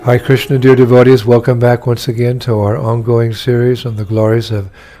Hi Krishna, dear devotees, welcome back once again to our ongoing series on the glories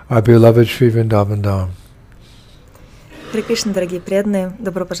of our beloved Sri Vrindavan Dham. Харе Кришна, дорогие преданные,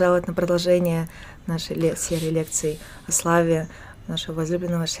 добро пожаловать на продолжение нашей серии лекций о славе нашего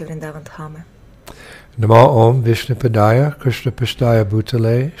возлюбленного Шри Вриндаван Дхамы. Namo Om Vishnupadaya Krishna Pishtaya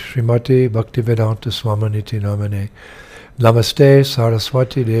Bhutale Srimati Bhaktivedanta Swaminiti Namane Namaste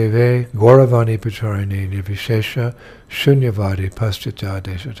Saraswati Deve Gauravani Pacharini Nirvishesha Shunyavadi Paschatya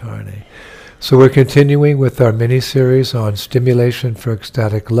Deshatarni. So we're continuing with our mini-series on Stimulation for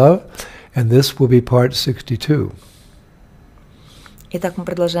Ecstatic Love, and this will be part 62. Итак, мы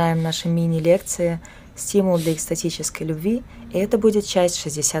продолжаем наши мини-лекции «Стимул для экстатической любви», и это будет часть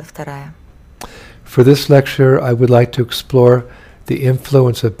 62. For this lecture, I would like to explore the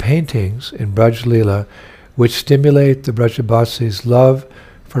influence of paintings in Braj Leela, which stimulate the Brajabasi's love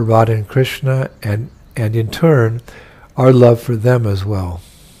for Radha and Krishna, and in turn, our love for them as well.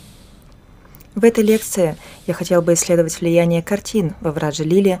 В этой лекции я хотел бы исследовать влияние картин во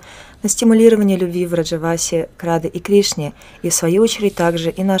Враджа-лиле на стимулирование любви Враджаваси к Раде и Кришне, и в свою очередь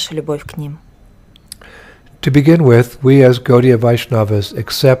также и наша любовь к ним. To begin with, we as Gaudiya Vaishnavas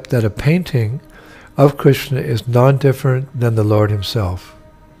accept that a painting of Krishna is non-different than the Lord himself.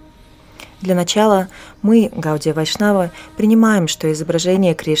 Для начала мы, Гаудия Вайшнавы, принимаем, что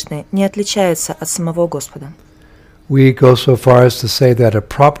изображение Кришны не отличается от самого Господа. We go so far as to say that a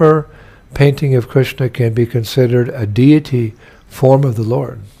proper painting of Krishna can be considered a deity form of the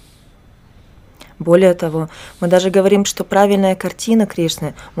Lord. Более того, мы даже говорим, что правильная картина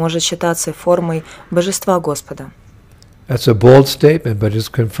Кришны может считаться формой божества Господа. That's a bold statement, but it's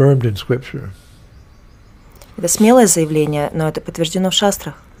confirmed in Scripture. Это смелое заявление, но это подтверждено в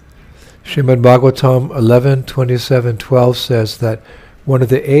шастрах. Srimad Bhagavatam 11:27-12 says that one of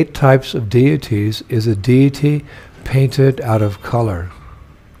the 8 types of deities is a deity painted out of color.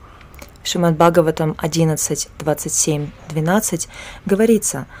 В Шримад Бхагаватам 11:27-12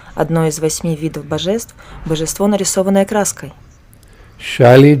 говорится: одно из 8 видов божеств – божество, нарисованное краской.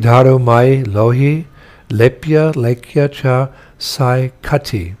 Shaili dharu mai lohi lepya lekya cha sai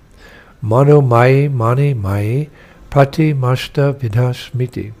kati mano mai mani mai prati mashta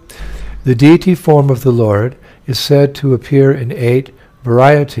vidhasmiti. The deity form of the Lord is said to appear in 8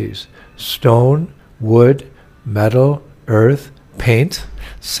 varieties: stone, wood, metal, earth, paint,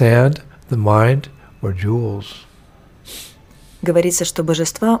 sand, the mind, or jewels. Говорится, что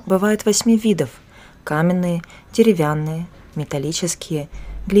божества бывают 8 видов – каменные, деревянные, металлические,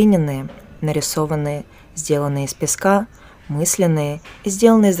 глиняные, нарисованные, сделанные из песка, мысленные и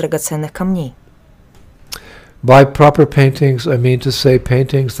сделанные из драгоценных камней. By proper paintings, I mean to say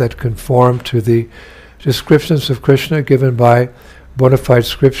paintings that conform to the descriptions of Krishna given by bona fide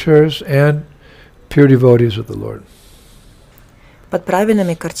scriptures and pure devotees of the Lord. Под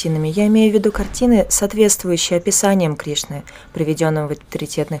правильными картинами я имею в виду картины, соответствующие описаниям Кришны, приведенным в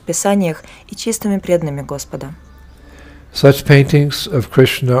авторитетных писаниях и чистыми преданными Господа. Such paintings of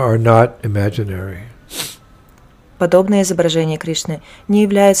Krishna are not imaginary. Подобные изображения Кришны не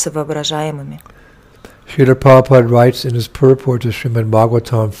являются воображаемыми. Srila Prabhupada writes in his purport to Srimad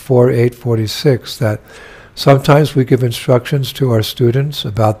Bhagavatam 4.8.46 that sometimes we give instructions to our students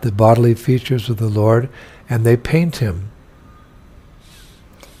about the bodily features of the Lord and they paint him.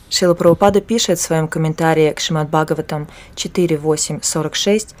 Шрила Прабхупада пишет в своем комментарии к Шримад Бхагаватам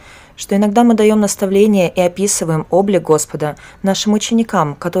 4.8.46, что иногда мы даем наставления и описываем облик Господа нашим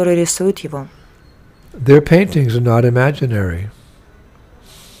ученикам, которые рисуют его. Their paintings are not imaginary.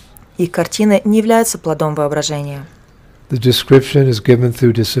 Их картины не являются плодом воображения. The description is given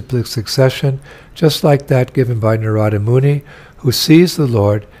through disciplic succession, just like that given by Narada Muni, who sees the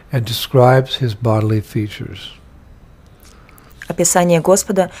Lord and describes his bodily features. Описание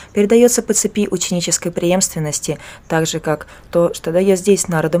Господа передается по цепи ученической преемственности, так же, как то, что дает здесь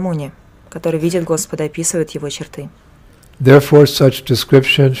Нарада Муни, который видит Господа и описывает его черты. Therefore, such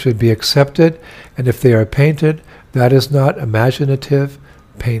description should be accepted, and if they are painted, that is not imaginative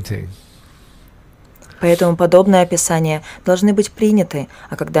painting. Поэтому подобные описания должны быть приняты,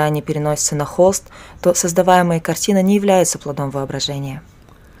 а когда они переносятся на холст, то создаваемые картины не являются плодом воображения.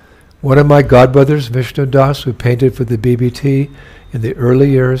 One of my godbrothers, Vishnu Das, who painted for the BBT in the early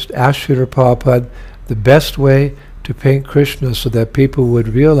years, asked Srila Prabhupada the best way to paint Krishna so that people would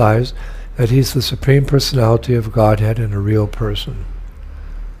realize that he's the Supreme Personality of Godhead and a real person.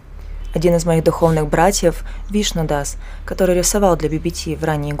 Один из моих духовных братьев, Вишну Дас, который рисовал для BBT в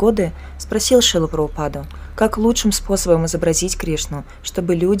ранние годы, спросил Шрилу Прабхупаду, как лучшим способом изобразить Кришну,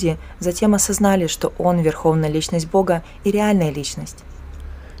 чтобы люди затем осознали, что он — верховная личность Бога и реальная личность.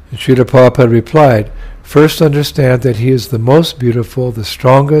 And Srila Prabhupada replied, first understand that he is the most beautiful, the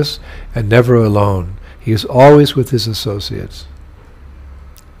strongest, and never alone. He is always with his associates.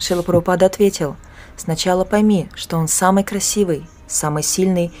 Шрила Прабхупада ответил, сначала пойми, что он самый красивый, самый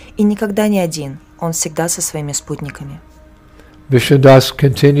сильный и никогда не один. Он всегда со своими спутниками. Vishnudas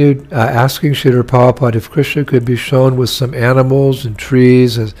continued asking Srila Prabhupada if Krishna could be shown with some animals and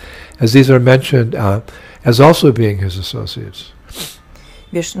trees, as these are mentioned, as also being his associates.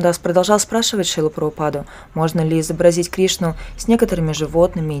 Вишнудас продолжал спрашивать Шрилу Прабхупаду, можно ли изобразить Кришну с некоторыми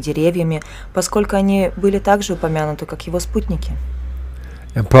животными и деревьями, поскольку они были также упомянуты, как его спутники.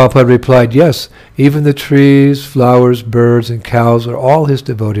 And Prabhupada replied, yes, even the trees, flowers, birds, and cows are all his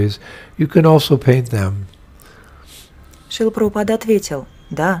devotees. You can also paint them. Шрила Прабхупада ответил,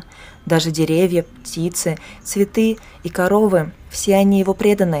 да, даже деревья, птицы, цветы и коровы, все они его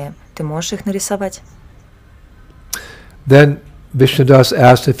преданные, ты можешь их нарисовать. Then Vishnudas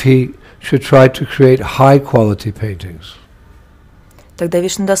asked if he should try to create high-quality paintings. Тогда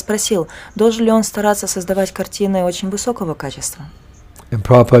Вишнудас спросил, должен ли он стараться создавать картины очень высокого качества. And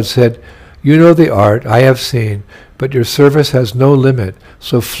Prabhupada said, you know the art, I have seen, but your service has no limit,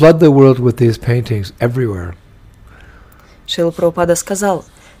 so flood the world with these paintings everywhere. Шрила Прабхупада сказал,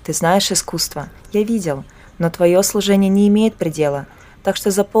 ты знаешь искусство, я видел, но твое служение не имеет предела, так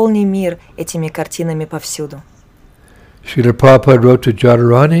что заполни мир этими картинами повсюду. Srila Prabhupada wrote to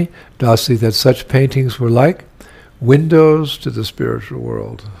Jadharani Dasi that such paintings were like windows to the spiritual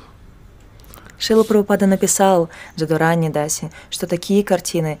world. Шрила Прабхупада написал Джадурани Даси, что такие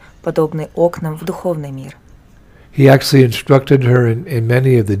картины подобны окнам в духовный мир. He actually instructed her in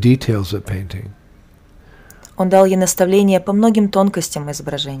many of the details of painting. Он дал ей наставления по многим тонкостям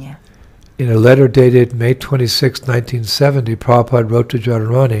изображения. In a letter dated May 26, 1970, Prabhupada wrote to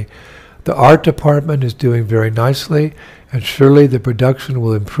Jadharani, the art department is doing very nicely, and surely the production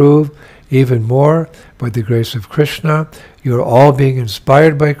will improve even more by the grace of Krishna. You are all being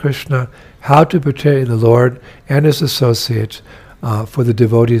inspired by Krishna, how to portray the Lord and his associates for the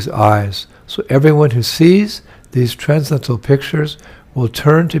devotees' eyes. So everyone who sees these transcendental pictures will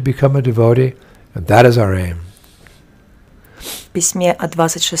turn to become a devotee, and that is our aim. В письме от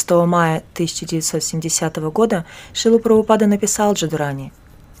 26 мая 1970 года Шрила Прабхупада написал Джадурани,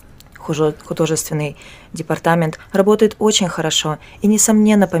 художественный департамент работает очень хорошо, и,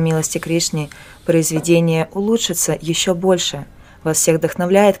 несомненно, по милости Кришны, произведение улучшится еще больше. Вас всех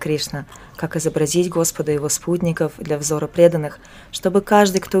вдохновляет Кришна, как изобразить Господа и его спутников для взора преданных, чтобы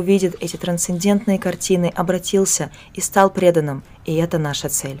каждый, кто увидит эти трансцендентные картины, обратился и стал преданным, и это наша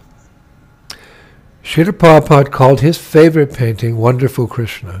цель. Srila Prabhupada called his favorite painting Wonderful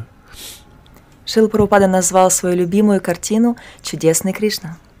Krishna. Шрила Прабхупада назвал свою любимую картину «Чудесный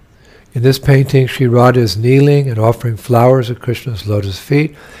Кришна». In this painting, Sri Radha is kneeling and offering flowers at Krishna's lotus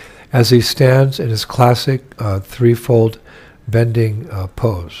feet as he stands in his classic threefold bending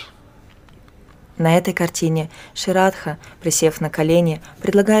pose. На этой картине Шри Радха, присев на колени,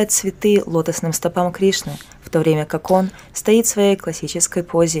 предлагает цветы лотосным стопам Кришны, в то время как он стоит в своей классической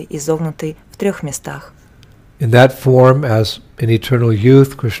позе, изогнутой в 3 местах. In that form, as in eternal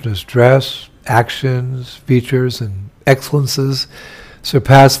youth, Krishna's dress, actions, features, and excellences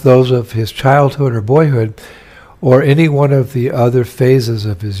surpass those of his childhood or boyhood, or any one of the other phases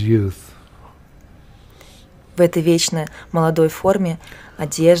of his youth. В этой вечно молодой форме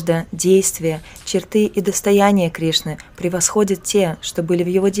одежда, действия, черты и достояние Кришны превосходят те, что были в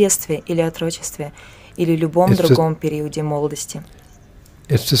его детстве или отрочестве, или любом другом периоде молодости.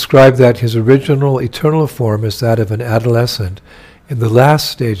 It's described that his original eternal form is that of an adolescent in the last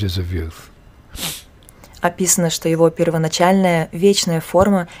stages of youth. Описано, что его первоначальная вечная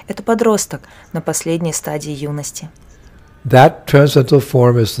форма – это подросток на последней стадии юности. That transcendental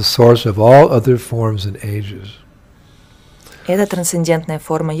form is the source of all other forms and ages. Эта трансцендентная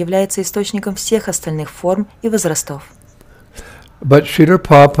форма является источником всех остальных форм и возрастов. But Srila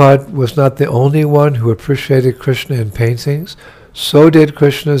Prabhupada was not the only one who appreciated Krishna in paintings. So did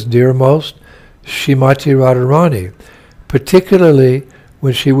Krishna's dearmost, Srimati Radharani, particularly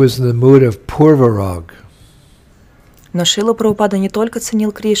when she was in the mood of Purvarag. Но Шрила Прабхупада не только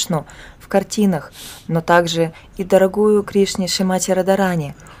ценил Кришну в картинах, но также и дорогую Кришне Шримати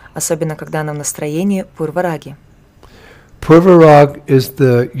Радharani, особенно когда она в настроении Пурвараги. Purvarag is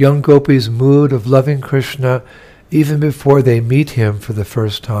the young gopis' mood of loving Krishna even before they meet him for the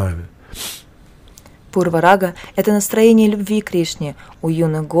first time. Пурварага – это настроение любви к Кришне у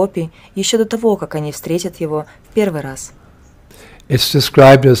юных гопи еще до того, как они встретят его в первый раз. It's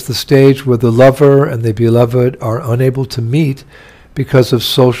described as the stage where the lover and the beloved are unable to meet because of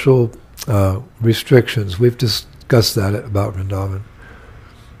social restrictions. We've discussed that about Vrindavan.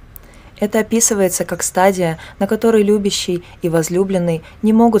 Это описывается как стадия, на которой любящий и возлюбленный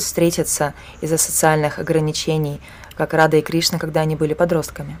не могут встретиться из-за социальных ограничений, как Рада и Кришна, когда они были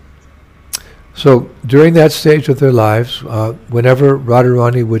подростками. So during that stage of their lives, whenever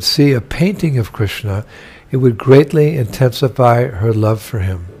Radharani would see a painting of Krishna, it would greatly intensify her love for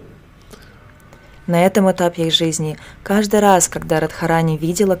him. На этом этапе их жизни, каждый раз, когда Радхарани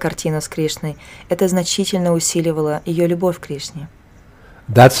видела картину с Кришной, это значительно усиливало ее любовь к Кришне.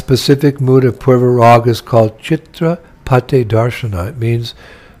 That specific mood of Purva Raga is called Chitra Pate Darshana. It means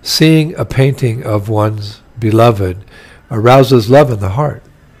seeing a painting of one's beloved arouses love in the heart.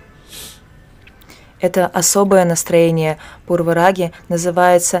 Это особое настроение Пурвараги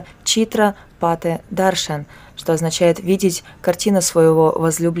называется Читра Пате Даршан, что означает видеть картину своего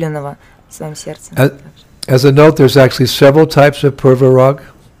возлюбленного в своем сердце. As a note, there's actually several types of Purva Raga.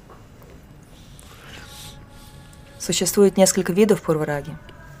 Существует несколько видов Пурвараги.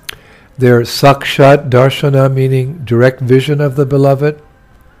 There's Sakshat Darshana, meaning direct vision of the beloved.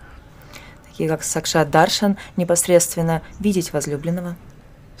 Такие как Сакшат Даршан, непосредственно видеть возлюбленного.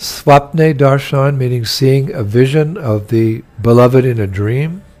 Swapne Darshan, meaning seeing a vision of the beloved in a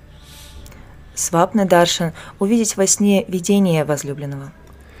dream. Свапна Даршан, увидеть во сне видение возлюбленного.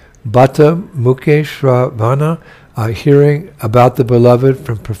 Bhata Mukhe Shravana, hearing about the beloved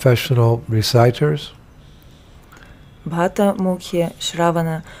from professional reciters. Бхата Мукхи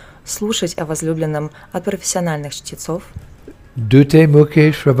Шравана, слушать о возлюбленном от профессиональных чтецов. Dute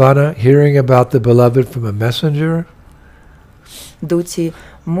Mukhe Shravana, hearing about the beloved from a messenger. Дути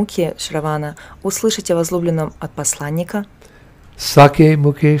Мукхи Шравана, услышать о возлюбленном от посланника. Sake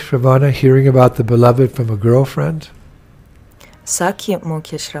Mukhe Shravana, hearing about the beloved from a girlfriend. Саки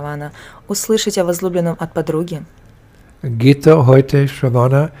Мукхи Шравана, услышать о возлюбленном от подруги. Gita Hoite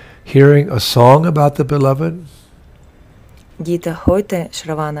Shravana, hearing a song about the beloved. Гита Хойте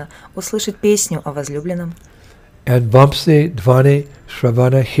Шравана, услышать песню о возлюбленном. And Vamsi Dhvani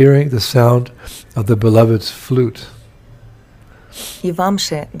Shravana, hearing the sound of the beloved's flute. И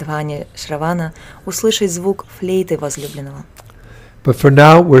Вамше Двани Шравана, услышать звук флейты возлюбленного. But for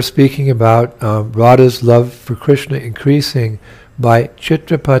now, we're speaking about Radha's love for Krishna increasing by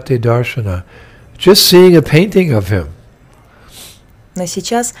Chitrapati Darshana, just seeing a painting of him. Но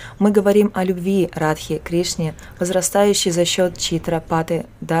сейчас мы говорим о любви Радхи к Кришне, возрастающей за счет Читра Паты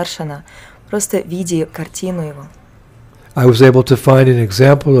Даршана, просто видя картину его. I was able to find an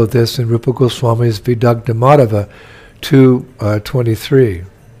example of this in Rupa Goswami's Vidagdha Madhava 2:23.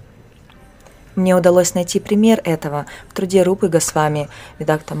 Мне удалось найти пример этого в труде Рупы Госвами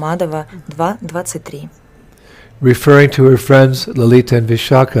Видакта Мадава 2.23. Referring to her friends Lalita and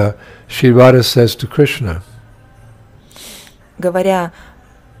Vishaka, Shri Radha says to Krishna, Говоря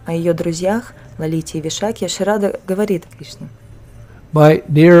о ее друзьях, Лалите и Вишаке, Шри Рада говорит Кришне: My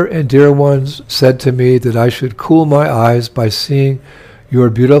near and dear ones said to me that I should cool my eyes by seeing your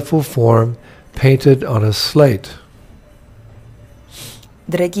beautiful form painted on a slate.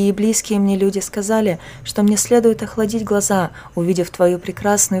 Дорогие и близкие мне люди сказали, что мне следует охладить глаза, увидев твою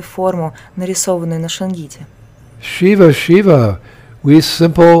прекрасную форму, нарисованную на шангите. Shiva, Shiva, we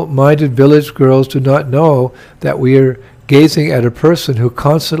simple-minded village girls do not know that we are gazing at a person who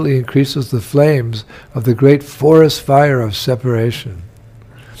constantly increases the flames of the great forest fire of separation.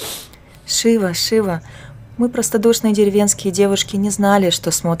 Шива, Шива, мы, простодушные деревенские девушки, не знали, что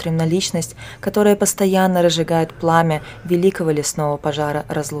смотрим на личность, которая постоянно разжигает пламя великого лесного пожара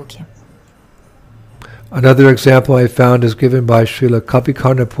разлуки. Another example I found is given by Srila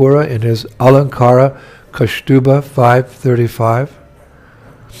Kapikarnapura in his Alankara Kashtuba 5:35.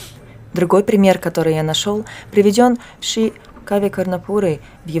 Другой пример, который я нашел, приведен Шри Кави Карнапурой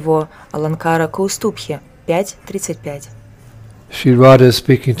в его Аланкара Каустубхе 5.35. Shri Radha is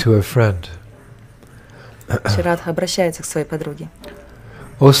speaking to a friend. Шри Радха обращается к своей подруге.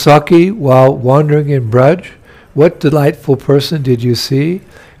 O Saki, while wandering in Braj, what delightful person did you see?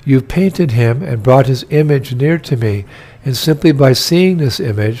 You painted him and brought his image near to me, and simply by seeing this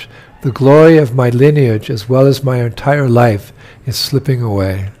image, the glory of my lineage as well as my entire life is slipping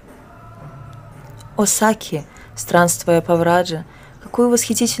away. О Саки, странствуя по Врадже, какую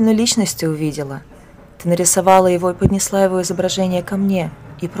восхитительную личность ты увидела. Ты нарисовала его и поднесла его изображение ко мне,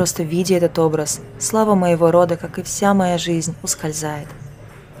 и просто видя этот образ, слава моего рода, как и вся моя жизнь, ускользает.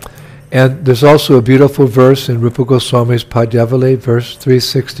 And there's also a beautiful verse in Rupa Goswami's Padyavali, verse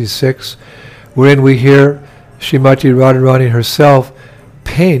 366, wherein we hear Srimati Radharani herself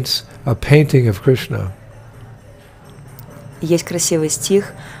paints a painting of Krishna. Есть красивый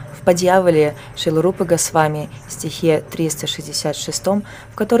стих в Падьявале Шрилы Рупы Госвами, стихе 366,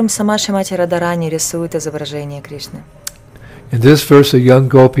 в котором сама Шримати Радхарани рисует изображение Кришны. In this verse, a young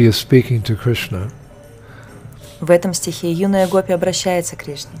gopi is speaking to Krishna. В этом стихе юная гопи обращается к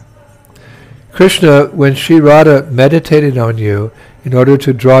Кришне. Krishna, when Sri Radha meditated on you in order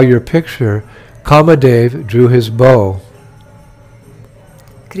to draw your picture, Kamadev drew his bow.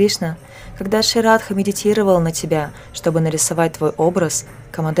 Кришна, когда Шри Радха медитировал на тебя, чтобы нарисовать твой образ,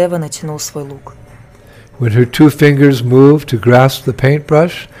 Камадева натянул свой лук. When her 2 fingers moved to grasp the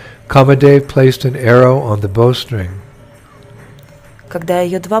paintbrush, Kamadev placed an arrow on the bowstring. Когда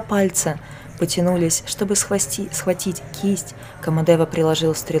ее 2 пальца потянулись, чтобы схватить кисть, Камадева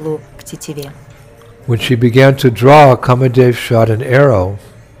приложил стрелу к тетиве. When she began to draw, Kamadev shot an arrow.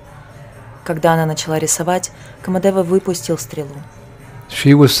 Когда она начала рисовать, Камадева выпустил стрелу.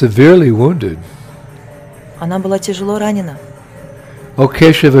 She was severely wounded. Она была тяжело ранена. O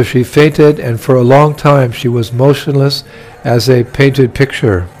Keshava, she fainted, and for a long time she was motionless as a painted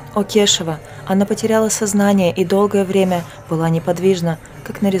picture. О Кешава, она потеряла сознание и долгое время была неподвижна,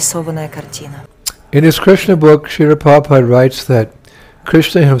 как нарисованная картина. In his Krishna book, Srila Prabhupada writes that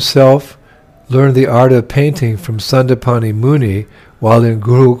Krishna himself learned the art of painting from Sandapani Muni while in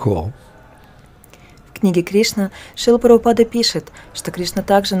Gurukul. В книге Кришна Шрила Прабхупада пишет, что Кришна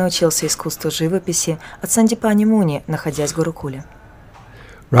также научился искусству живописи от Сандипани Муни, находясь в Гурукуле.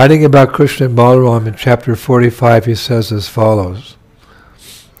 Writing about Krishna and Balaram in chapter 45, he says as follows.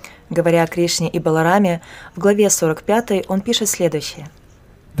 Говоря о Кришне и Балараме, в главе 45 он пишет следующее.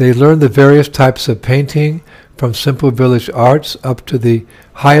 They learned the various types of painting from simple village arts up to the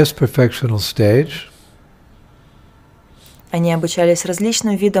highest perfectional stage. Они обучались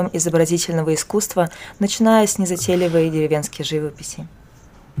различным видам изобразительного искусства, начиная с незатейливой деревенской живописи.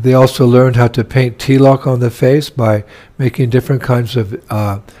 They also learned how to paint tilak on the face by making different kinds of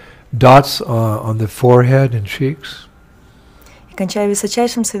dots on the forehead and cheeks. И, кончая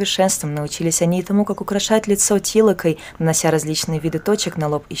высочайшим совершенством, научились они и тому, как украшать лицо тилакой, нанося различные виды точек на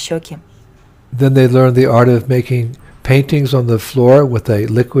лоб и щеки. Then they learned the art of making paintings on the floor with a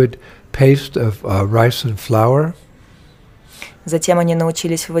liquid paste of rice and flour. Затем они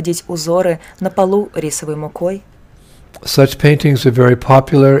научились выводить узоры на полу рисовой мукой. Such paintings are very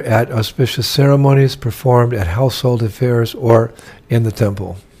popular at auspicious ceremonies performed at household affairs or in the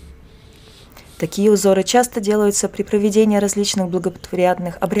temple. Такие узоры часто делаются при проведении различных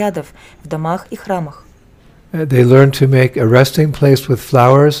благоприятных обрядов в домах и храмах. They learn to make a resting place with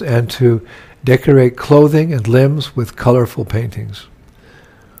flowers and to decorate clothing and limbs with colorful paintings.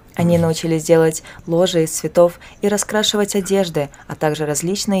 Они научились делать ложи из цветов и раскрашивать одежды, а также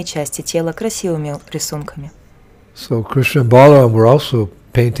различные части тела красивыми рисунками. So Krishna and Balaram were also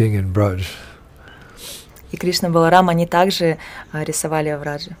painting in Braj. И Кришна и Баларам, они также рисовали в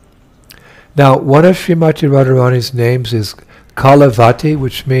Радже. Now, one of Srimati Radharani's names is Kalavati,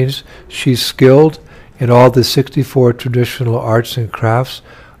 which means she's skilled in all the 64 traditional arts and crafts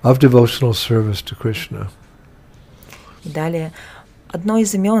of devotional service to Krishna. И далее, одно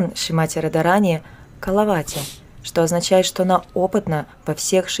из имен Шримати Радхарани – Калавати, что означает, что она опытна во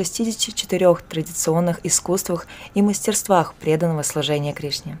всех 64 традиционных искусствах и мастерствах преданного служения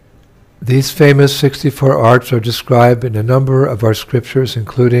Кришне. These famous 64 arts are described in a number of our scriptures,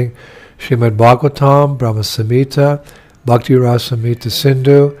 including Srimad Bhagavatam, Brahma Samhita, Bhakti Rasamrita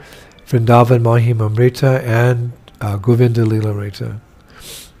Sindhu, Vrindavan Mahimamrita, and Govinda Lilamrita.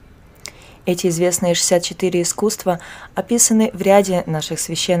 Эти известные 64 искусства описаны в ряде наших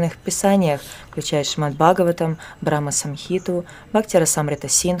священных писаниях, включая Шримад Бхагаватам, Брахма Самхиту, Бхакти Расамрита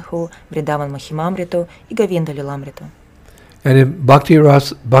Синдху, Вриндаван Махимамриту и Говинда Лиламриту. And in Bhakti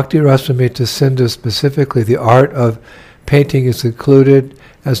Rasamrita Sindhu specifically, the art of painting is included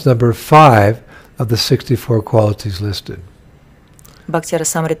as number 5 of the 64 qualities listed. Бхакти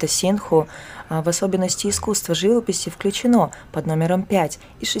Расамрита Синдху в особенности искусство живописи включено под номером 5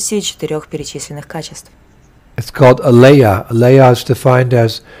 из 64 перечисленных качеств. It's called aleya. Aleya is defined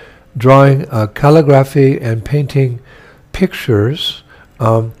as drawing calligraphy and painting pictures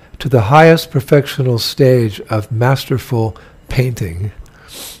to the highest perfectional stage of masterful painting.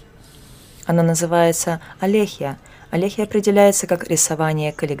 Оно называется алехия. Алехия определяется как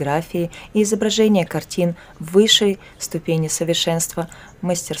рисование каллиграфии и изображение картин высшей ступени совершенства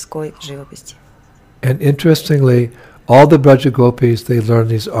мастерской живописи. And interestingly, all the Braja Gopis, they learn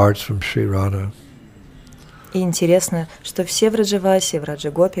these arts from Sri Radha. И интересно, что все в Раджавасе и в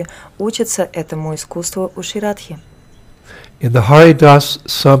Раджагопе учатся этому искусству у Шри Радхи. In the Haridas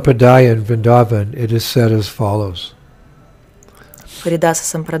Sampradaya in Vrindavan, it is said as follows. В Харидаса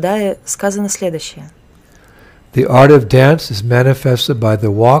Сампрадае сказано следующее. The art of dance is manifested by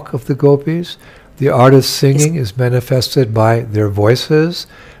the walk of the gopis. The art of singing is manifested by their voices.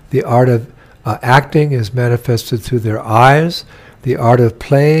 The art of Acting is manifested through their eyes. The art of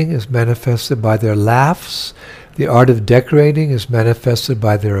playing is manifested by their laughs. The art of decorating is manifested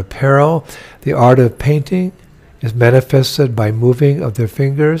by their apparel. The art of painting is manifested by moving of their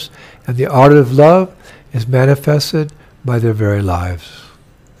fingers. And the art of love is manifested by their very lives.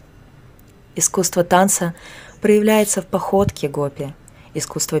 Искусство танца проявляется в походке гопи.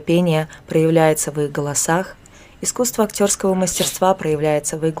 Искусство пения проявляется в их голосах. Искусство актерского мастерства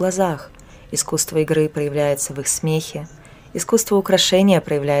проявляется в их глазах. Искусство игры проявляется в их смехе. Искусство украшения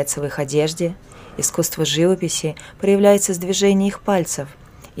проявляется в их одежде. Искусство живописи проявляется в движении их пальцев.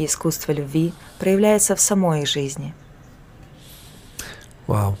 И искусство любви проявляется в самой их жизни.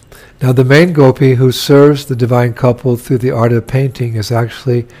 Wow. Now the main gopi who serves the divine couple through the art of painting is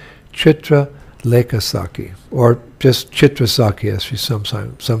actually Chitra Lekasaki, or just Chitrasaki as she's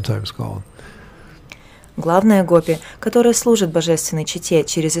sometimes called. Главная гопи, которая служит божественной чите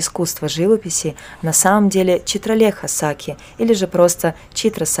через искусство живописи, на самом деле Читралеха Саки, или же просто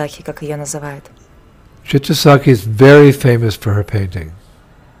Читра Саки, как ее называют. Chitrasaki is very famous for her painting.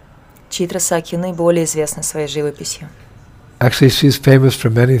 Читра Саки наиболее известна своей живописью. Actually, she's famous for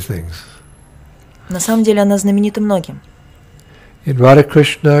many things. На самом деле она знаменита многим. In Radha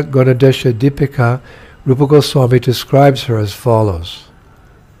Krishna Gunadesha Dipika, Rupa Goswami describes her as follows.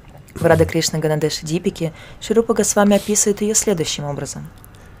 В Рада Кришна Ганадеши Дипике Шри-Рупа Госвами описывает ее следующим образом.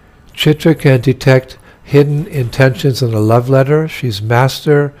 Chitra can detect hidden intentions in a love letter. She's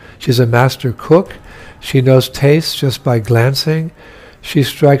a master cook. She knows taste just by glancing. She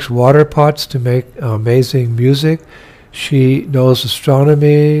strikes water pots to make amazing music. She knows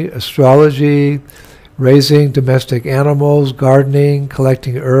astronomy, astrology, raising domestic animals, gardening,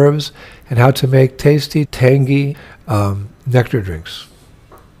 collecting herbs, and how to make tasty, tangy nectar drinks.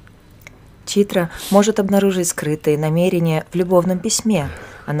 Читра может обнаружить скрытые намерения в любовном письме.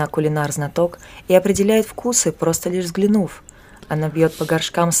 Она кулинар-знаток и определяет вкусы, просто лишь взглянув. Она бьет по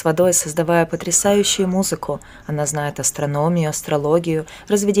горшкам с водой, создавая потрясающую музыку. Она знает астрономию, астрологию,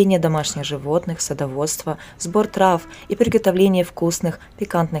 разведение домашних животных, садоводство, сбор трав и приготовление вкусных,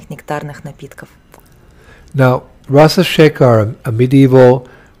 пикантных нектарных напитков. Now, Rasa Shekhar, a medieval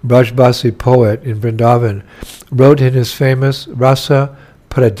Brajbasi poet in Vrindavan, wrote in his famous Rasa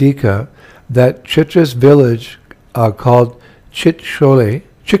Pradika that Chitra's village called Chikshole,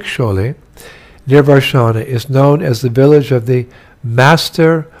 near Varshana, is known as the village of the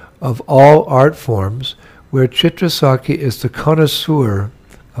master of all art forms, where Chitrasaki is the connoisseur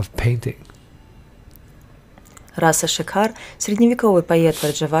of painting. Раса Шекхар, средневековый поэт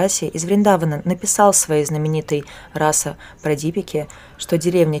Враджаваси из Вриндавана, написал в своей знаменитой Раса Прадипике, что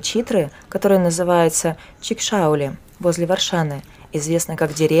деревня Читры, которая называется Чикшаули, возле Варшаны, известна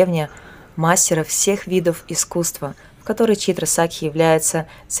как деревня мастеров всех видов искусства, в которой Читра Сакхи является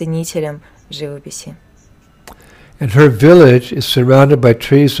ценителем живописи. And her village is surrounded by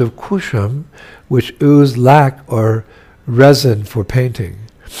trees of kusham, which ooze lac or resin for painting.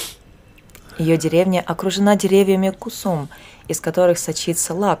 Ее деревня окружена деревьями кусум, из которых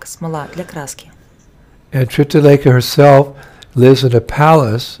сочится лак, смола для краски. And Chitraleka herself lives in a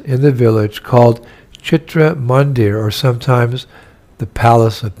palace in the village called Chitra Mandir, or sometimes the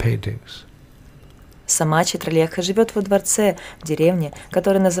Palace of Paintings. Сама Читралеха живет во дворце в деревне,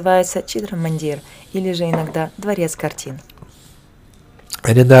 который называется Читра Мандир, или же иногда Дворец картин.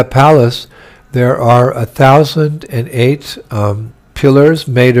 And in that palace there are 1,008 pillars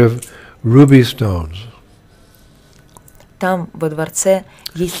made of ruby stones. Там во дворце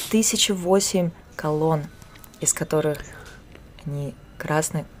есть 1008 колонн, из которых они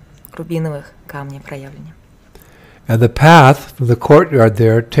красных рубиновых камней проявлены. And the path from the courtyard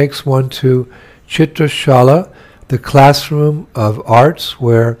there takes one to Chitrashala, the classroom of arts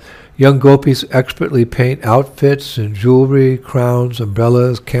where young gopis expertly paint outfits and jewelry, crowns,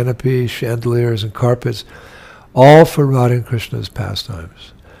 umbrellas, canopies, chandeliers, and carpets, all for Radha and Krishna's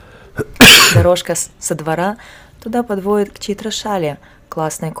pastimes. Дорожка со двора туда подводит к Читрашале,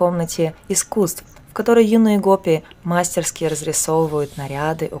 классной комнате искусств, в которой юные гопи мастерски разрисовывают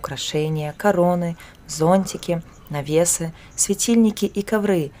наряды, украшения, короны, зонтики, навесы, светильники и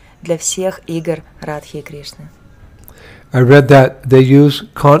ковры для всех игр Радхи и Кришны. I read that they use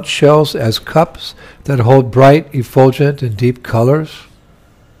conch shells as cups that hold bright, effulgent, and deep colors.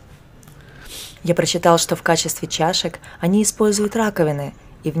 Я прочитал, что в качестве чашек они используют раковины,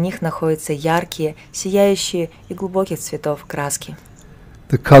 и в них находятся яркие, сияющие и глубоких цветов краски.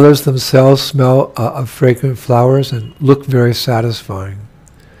 The colors themselves smell of fragrant flowers and look very satisfying.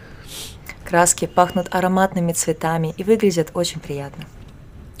 Краски пахнут ароматными цветами и выглядят очень приятно.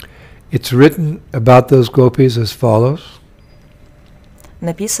 It's written about those gopis as follows.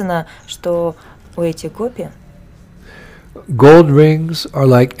 Написано, что у этих гопи gold rings are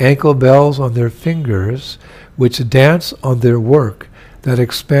like ankle bells on their fingers, which dance on their work that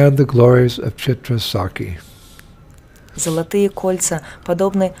expand the glories of Chitrasakhi. золотые кольца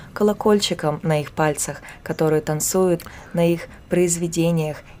подобны колокольчикам на их пальцах, которые танцуют на их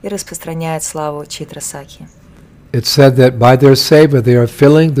произведениях и распространяют славу Читрасакхи. It's said that by their seva they are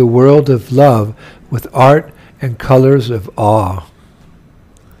filling the world of love with art and colors of awe.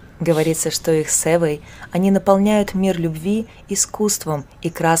 Говорится, что их севой они наполняют мир любви искусством и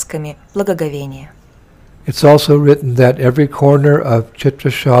красками благоговения. It's also written that every corner of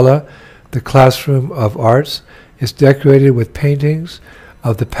Chitrashala, the classroom of arts, is decorated with paintings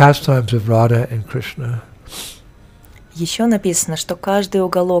of the pastimes of Radha and Krishna. Еще написано, что каждый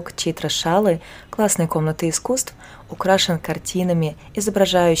уголок Читрашалы, классной комнаты искусств, украшен картинами,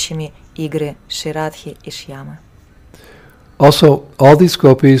 изображающими игры Ширадхи и Шьямы. Also, all these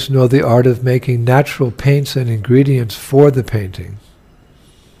gopis know the art of making natural paints and ingredients for the painting.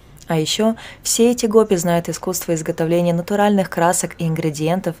 А еще все эти гопи знают искусство изготовления натуральных красок и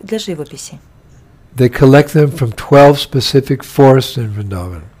ингредиентов для живописи. They collect them from 12 specific forests in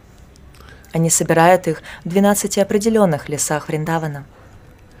Vrindavan. Они собирают их в 12 определенных лесах Вриндавана.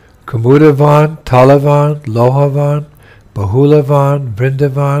 Kumudavan, Talavan, Lohavan, Bahulavan,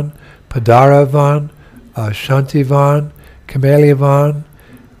 Vrindavan, Padaravan, Shantivan, Kameliavan,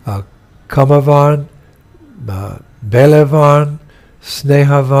 Kamavan, Belavan,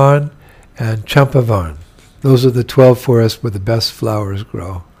 Snehavan, and Champavan. Those are the 12 forests where the best flowers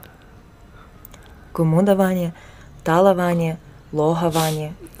grow. Кумудаване, Талаване,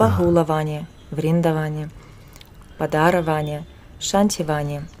 Лохаване, Бахулаване, Вриндаване, Падараване,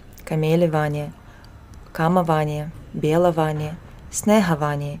 Шантиване, Камелеване, Камаване, Белаване,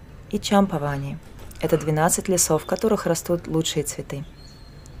 Снехаване и Чампаване. Это 12 лесов, в которых растут лучшие цветы.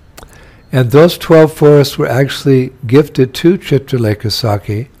 And those 12 forests were actually gifted to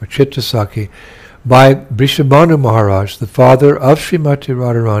Chitralekha or Chitrasakhi by Vrishabhanu Maharaj, the father of Srimati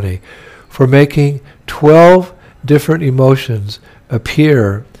Radharani, for making 12 different emotions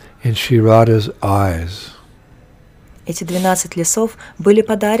appear in Shri Radha's eyes. Эти 12 лесов были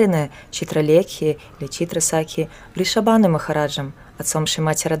подарены Читралекхи или Читрасакхи Вришабхану Махараджем, отцом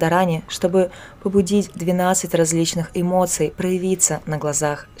Шримати Радharani, чтобы побудить 12 различных эмоций проявиться на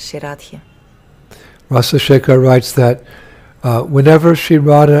глазах Шри Радхи. Rasa Shekhar writes that whenever Shri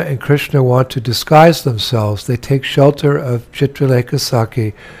Radha and Krishna want to disguise themselves, they take shelter of Chitralekha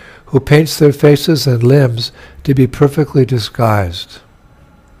Sakhi, who paints their faces and limbs to be perfectly disguised.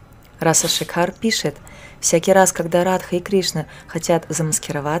 Раса Шекхар пишет, всякий раз, когда Радха и Кришна хотят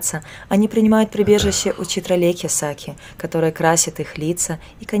замаскироваться, они принимают прибежище у Читралекхи Сакхи, которая красит их лица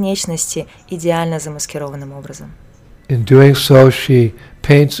и конечности идеально замаскированным образом. In doing so, she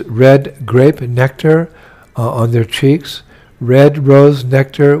paints red grape nectar on their cheeks, red rose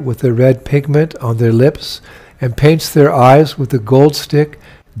nectar with a red pigment on their lips, and paints their eyes with a gold stick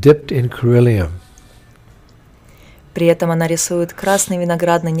dipped in beryllium. При этом она рисует красный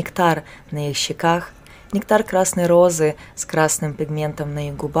виноградный нектар на их щеках, нектар красной розы с красным пигментом на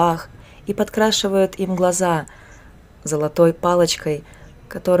их губах и подкрашивает им глаза золотой палочкой,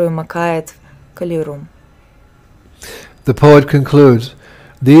 которую макает в калирум. The poet concludes,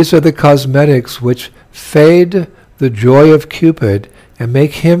 these are the cosmetics which fade the joy of Cupid and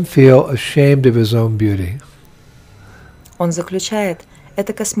make him feel ashamed of his own beauty. Он заключает,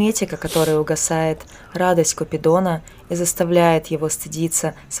 это косметика, которая угасает радость Купидона и заставляет его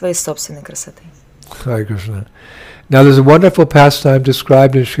стыдиться своей собственной красоты. Hare Krishna. Now there's a wonderful pastime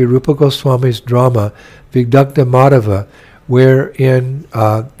described in Sri Rupa Goswami's drama Vigdagda Madhava, wherein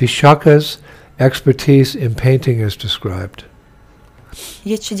Vishaka's expertise in painting is described.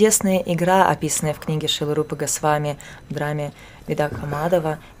 Есть чудесная игра, описанная в книге Шрилы Рупы Госвами в драме Видагда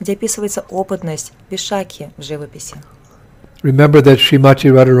Мадхава, где описывается опытность Вишаки в живописи. Remember that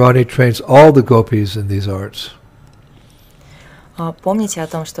Srimati Radharani trains all the gopis in these arts. Помните о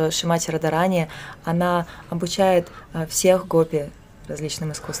том, что Шримати Радharani, она обучает всех гопи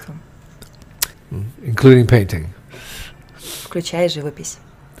различным искусствам, including painting. включая живопись.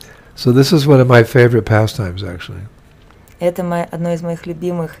 So this is one of my favorite pastimes, actually. Это одно из моих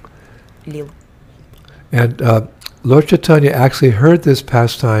любимых лил. And Lord Chaitanya actually heard this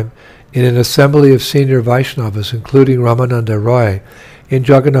pastime in an assembly of senior Vaishnavas, including Ramananda Roy, in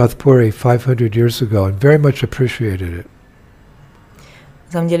Jagannath Puri 500 years ago, and very much appreciated it.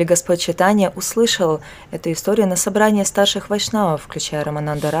 На самом деле Господь Чайтанья услышал эту историю на собрании старших вайшнавов, включая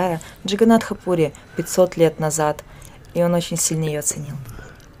Рамананда Рая, в Джаганнатхапуре 500 лет назад, и он очень сильно ее оценил.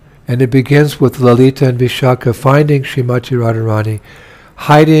 And it begins with Lalita and Vishaka finding Srimati Radharani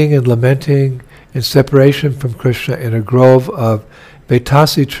hiding and lamenting in separation from Krishna in a grove of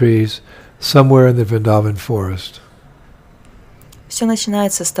betasi trees somewhere in the Vrindavan forest. Все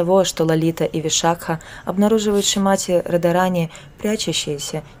начинается с того, что Лалита и Вишакха обнаруживают Шримати Радарани,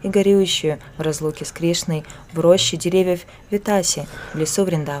 прячущуюся и горюющую в разлуке с Кришной в роще деревьев Витаси в лесу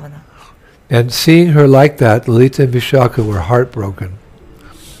Вриндавана. And seeing her like that, Lalita and Vishaka were heartbroken.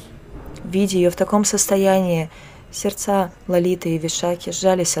 Видя ее в таком состоянии, сердца Лалиты и Вишаки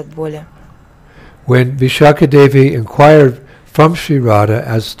сжались от боли. When Vishaka Devi inquired from Sri Radha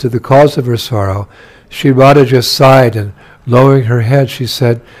as to the cause of her sorrow, Sri Radha just sighed and, lowering her head, she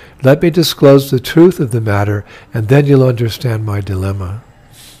said, "Let me disclose the truth of the matter, and then you'll understand my dilemma."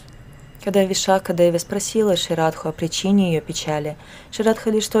 Когда Вишака Деви спросила Ширадху о причине ее печали, Ширадха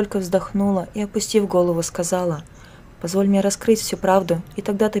лишь только вздохнула и, опустив голову, сказала: «Позволь мне раскрыть всю правду, и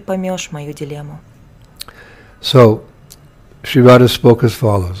тогда ты поймешь мою дилемму». So, Sri Radha spoke as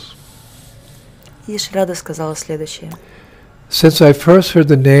follows. И Шрада сказала следующее. Since I first heard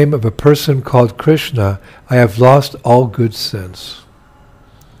the name of a person called Krishna, I have lost all good sense.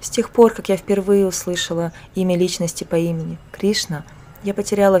 С тех пор, как я впервые услышала имя личности по имени Кришна, я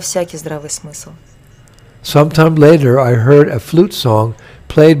потеряла всякий здравый смысл. Sometime later, I heard a flute song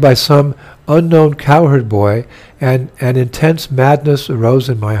played by some unknown cowherd boy, and an intense madness arose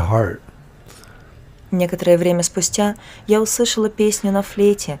in my heart. Некоторое время спустя я услышала песню на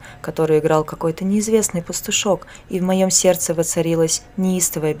флейте, которую играл какой-то неизвестный пастушок, и в моем сердце воцарилось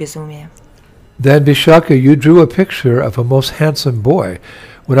неистовое безумие. Then, Vishaka, you drew a picture of a most handsome boy.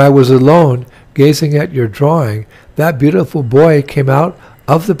 When I was alone, gazing at your drawing, that beautiful boy came out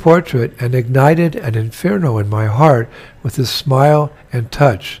of the portrait and ignited an inferno in my heart with his smile and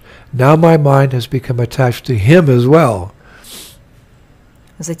touch. Now my mind has become attached to him as well.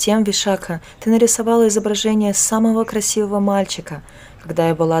 Затем, Вишака, ты нарисовала изображение самого красивого мальчика. Когда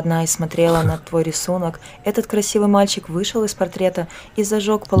я была одна и смотрела на твой рисунок, этот красивый мальчик вышел из портрета и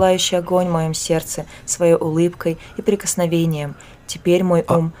зажег пылающий огонь в моем сердце своей улыбкой и прикосновением. Теперь мой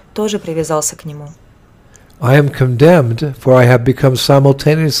ум тоже привязался к нему. I am condemned, for I have become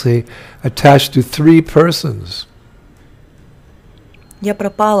simultaneously attached to 3 persons. Я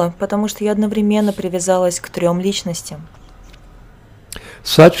пропала, потому что я одновременно привязалась к 3 личностям.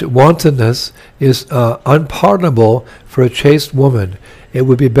 Such wantonness is unpardonable for a chaste woman. It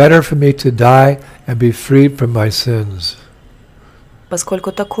would be better for me to die and be freed from my sins.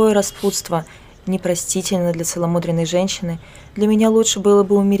 Поскольку такое распутство непростительно для целомудренной женщины, для меня лучше было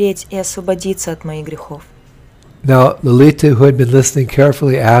бы умереть и освободиться от моих грехов. Now, Lalita, who had been listening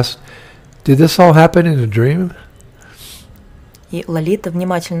carefully, asked, "Did this all happen in a dream?" И Лалита,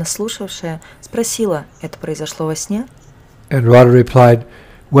 внимательно слушавшая, спросила, это произошло во сне? And Radha replied,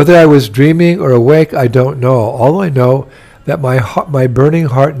 "Whether I was dreaming or awake, I don't know. All I know that my burning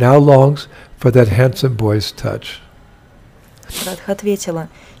heart now longs for that handsome boy's touch." Радха ответила,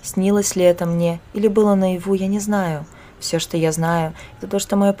 снилось ли это мне или было наяву, я не знаю. Все, что я знаю, это то,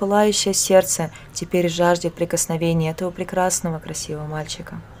 что мое пылающее сердце теперь жаждет прикосновения этого прекрасного, красивого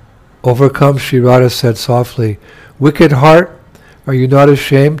мальчика. Overcome, Sri Radha said softly, "Wicked heart, are you not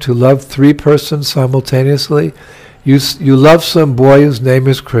ashamed to love 3 persons simultaneously? You love some boy whose name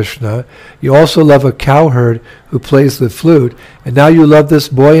is Krishna. You also love a cowherd who plays the flute. And now you love this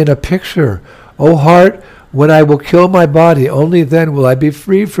boy in a picture. O heart, when I will kill my body, only then will I be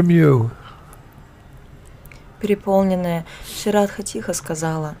free from you." Переполненная, Ширадха тихо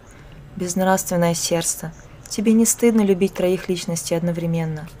сказала, «Безнравственное сердце, тебе не стыдно любить 3 личностей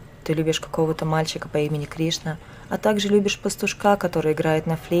одновременно. Ты любишь какого-то мальчика по имени Кришна, а также любишь пастушка, который играет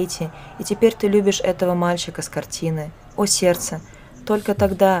на флейте, и теперь ты любишь этого мальчика с картины. О сердце, только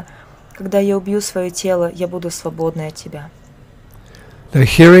тогда, когда я убью свое тело, я буду свободной от тебя». Now,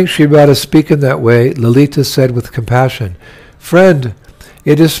 hearing Sri Radha speak in that way, Lalita said with compassion, "Friend,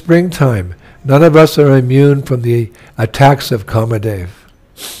 it is springtime. None of us are immune from the attacks of Kamadev."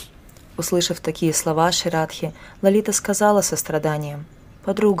 Услышав такие слова Ширадхи, Лалита сказала со страданием,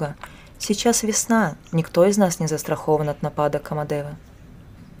 «Подруга, сейчас весна, никто из нас не застрахован от напада Камадевы».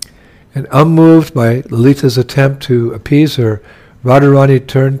 And unmoved by Lalita's attempt to appease her, Radharani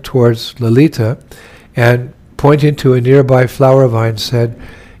turned towards Lalita and, pointing to a nearby flower vine, said,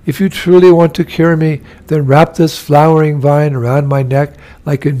 "If you truly want to cure me, then wrap this flowering vine around my neck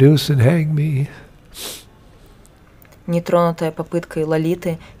like a noose and hang me." Нетронутая попыткой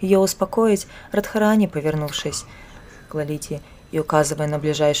Лалиты ее успокоить, Радхарани, повернувшись к Лалите и указывая на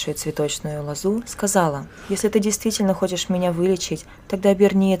ближайшую цветочную лозу, сказала, «Если ты действительно хочешь меня вылечить, тогда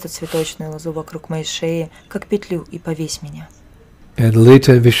оберни эту цветочную лозу вокруг моей шеи, как петлю, и повесь меня». And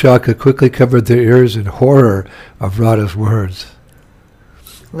Lalita and Vishaka quickly covered their ears in horror of Radha's words.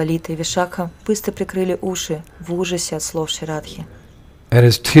 Лалита и Вишакха быстро прикрыли уши в ужасе от слов Шри Радхи. And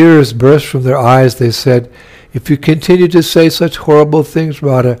as tears burst from their eyes, they said, "If you continue to say such horrible things,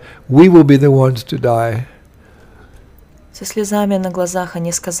 Radha, we will be the ones to die." Со слезами на глазах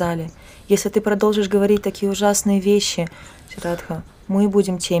они сказали: «Если ты продолжишь говорить такие ужасные вещи, Шри Радха, мы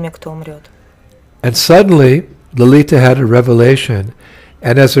будем теми, кто умрет». And suddenly, Lalita had a revelation,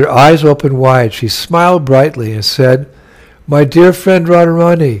 and as her eyes opened wide, she smiled brightly and said, "My dear friend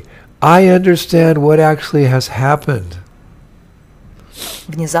Radharani, I understand what actually has happened."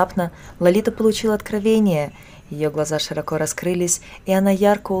 Внезапно Лалита получила откровение, ее глаза широко раскрылись, и она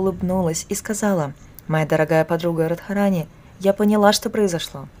ярко улыбнулась и сказала: «Моя дорогая подруга Радхарани, я поняла, что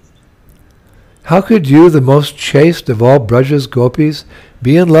произошло». How could you, the most chaste of all Braja's gopis,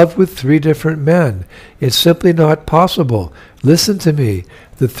 be in love with three different men? It's simply not possible. Listen to me.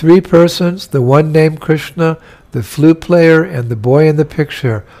 The three persons, the one named Krishna, the flute player, and the boy in the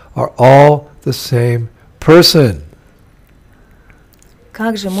picture are all the same person.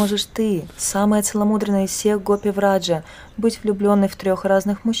 Как же можешь ты, самая целомудренная из всех гопи Враджа, быть влюбленной в трех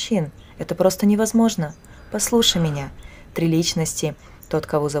разных мужчин? Это просто невозможно. Послушай меня. Три личности. Тот,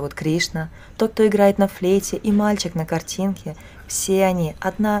 кого зовут Кришна, тот, кто играет на флейте, и мальчик на картинке. Все они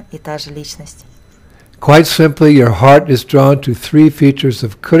одна и та же личность. Quite simply, your heart is drawn to three features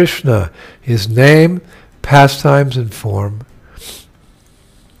of Krishna: his name, pastimes, and form.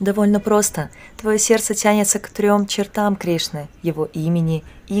 Довольно просто. Твое сердце тянется к трем чертам Кришны, его имени,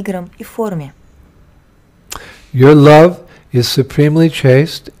 играм и форме. Your love is supremely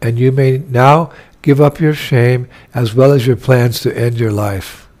chaste, and you may now give up your shame as well as your plans to end your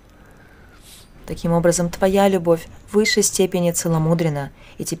life. Таким образом, твоя любовь в высшей степени целомудрена,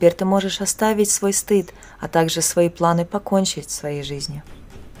 и теперь ты можешь оставить свой стыд, а также свои планы покончить своей жизнью.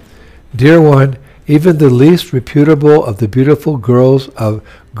 Dear one, even the least reputable of the beautiful girls of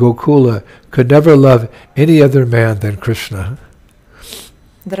Gokula could never love any other man than Krishna.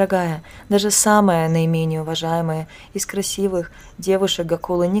 Дорогая, даже самая наименее уважаемая из красивых девушек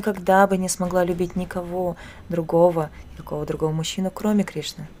Гокулы никогда бы не смогла любить никого другого мужчину, кроме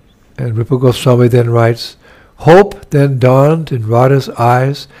Кришны. And Rupa Goswami then writes, "Hope then dawned in Radha's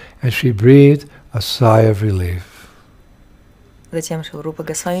eyes, and she breathed a sigh of relief." Затем Шрила Рупа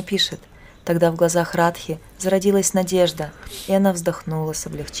Госвами пишет: «Тогда в глазах Радхи зародилась надежда, и она вздохнула с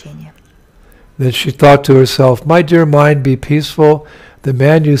облегчением». Then she thought to herself, "My dear mind, be peaceful. The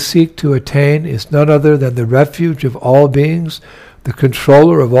man you seek to attain is none other than the refuge of all beings, the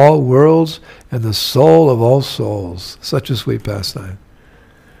controller of all worlds, and the soul of all souls." Such a sweet pastime.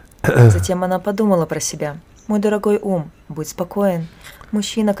 Затем она подумала про себя: «Мой дорогой ум, будь спокоен.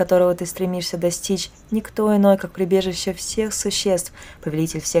 Мужчина, которого ты стремишься достичь, никто иной, как прибежище всех существ,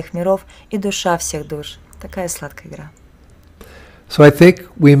 повелитель всех миров и душа всех душ». Такая сладкая игра. So I think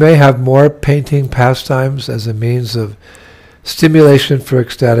we may have more painting pastimes as a means of stimulation for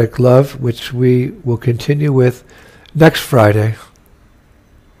ecstatic love, which we will continue with next Friday.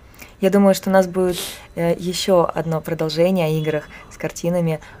 Я думаю, что у нас будет еще одно продолжение о играх с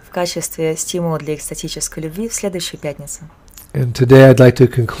картинами в качестве стимула для экстатической любви в следующую пятницу. And today I'd like to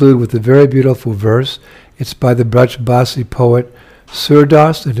conclude with a very beautiful verse. It's by the Brajbasi poet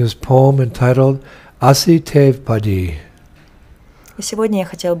Surdas in his poem entitled Asi Tev Padi. И сегодня я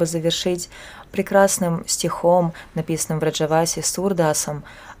хотела бы завершить прекрасным стихом, написанным в Браджавасе Сурдасом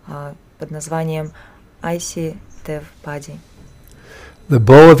под названием Аси Тев Пади. The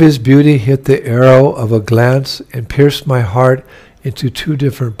bow of his beauty hit the arrow of a glance and pierced my heart into two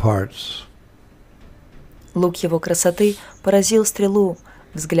different parts. Лук его красоты поразил стрелу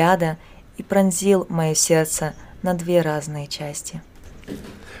взгляда и пронзил мое сердце на две разные части.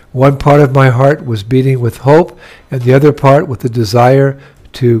 One part of my heart was beating with hope, and the other part with the desire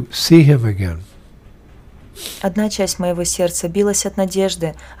to see him again. Одна часть моего сердца билась от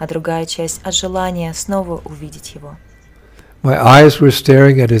надежды, а другая часть от желания снова увидеть его. My eyes were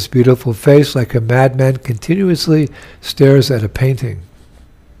staring at his beautiful face like a madman continuously stares at a painting.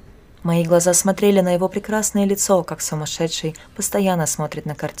 Мои глаза смотрели на его прекрасное лицо, как сумасшедший постоянно смотрит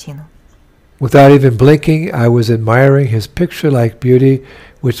на картину. Without even blinking, I was admiring his picture-like beauty,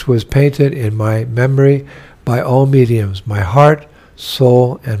 which was painted in my memory by all mediums, my heart,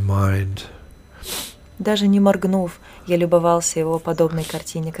 soul, and mind. Даже не моргнув, я любовался его подобной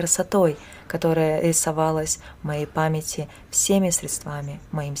картине красотой, которая рисовалась в моей памяти всеми средствами,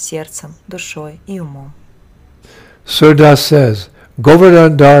 моим сердцем, душой и умом. Surdas says,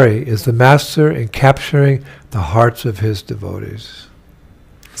 Govardhandari is the master in capturing the hearts of his devotees.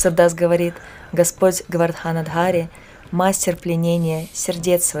 Сурдас говорит: Господь Гавардханадхари – мастер пленения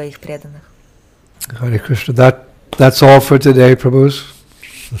сердец своих преданных. Hare Krishna. That's all for today, Prabhus.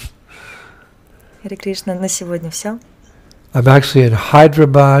 Харе Кришна, на сегодня все. I'm actually in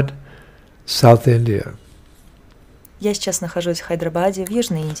Hyderabad, South India. Я сейчас нахожусь в Хайдарабаде, в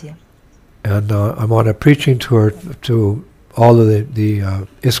Южной Индии. And I'm on a preaching tour to all of the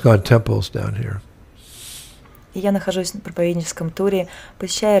ISKCON temples down here. И я нахожусь на проповедническом туре,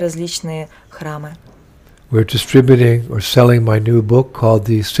 посещая различные храмы. We're distributing or selling my new book called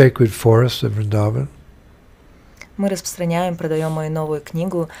The Sacred Forests of Vrindavan. Мы распространяем, продаем мою новую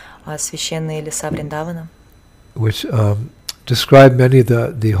книгу «Священные леса Вриндавана», which describe many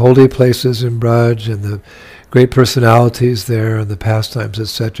of the holy places in Braj and the great personalities there and the pastimes,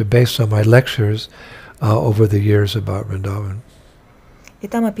 etc., based on my lectures over the years about Vrindavan. И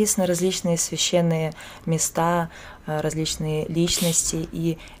там описаны различные священные места, различные личности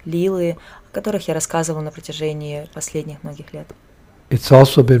и лилы, о которых я рассказывал на протяжении последних многих лет. It's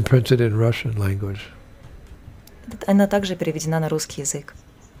also been printed in Russian language. Она также переведена на русский язык.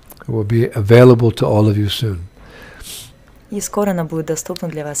 It will be available to all of you soon. И скоро она будет доступна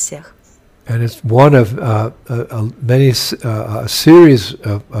для вас всех. And it's one of many a series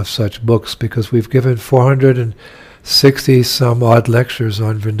of such books, because we've given 460 some odd lectures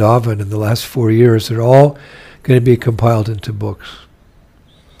on Vrindavan in the last 4 years. They're all going to be compiled into books.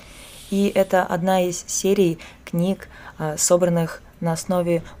 И это одна из серий книг, собранных на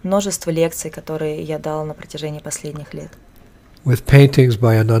основе множества лекций, которые я дал на протяжении последних лет. With paintings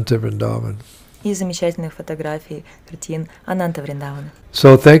by Ananta Vrindavan. И замечательных фотографий, картин Ананта Вриндавана.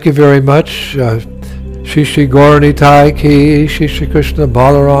 So thank you very much. Shri Shri Gauranitai ki, Shri Shri Krishna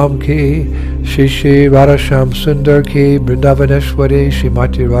Balaram ki, Shri Shri Radhasham Sundar ki, Vrindavaneshwari, Shri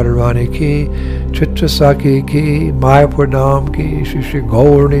Mati Radharani ki, Chitrasaki ki, Mayapurnam ki, Shri Shri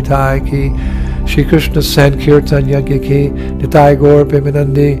Gauranitai ki, Shri Krishna Sankirtan Yagya ki, Nitai Gaur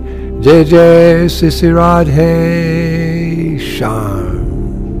Pimanandi, Jai Jai Sisi Radhe Sham.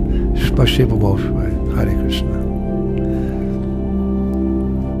 Spasibo Hare Krishna.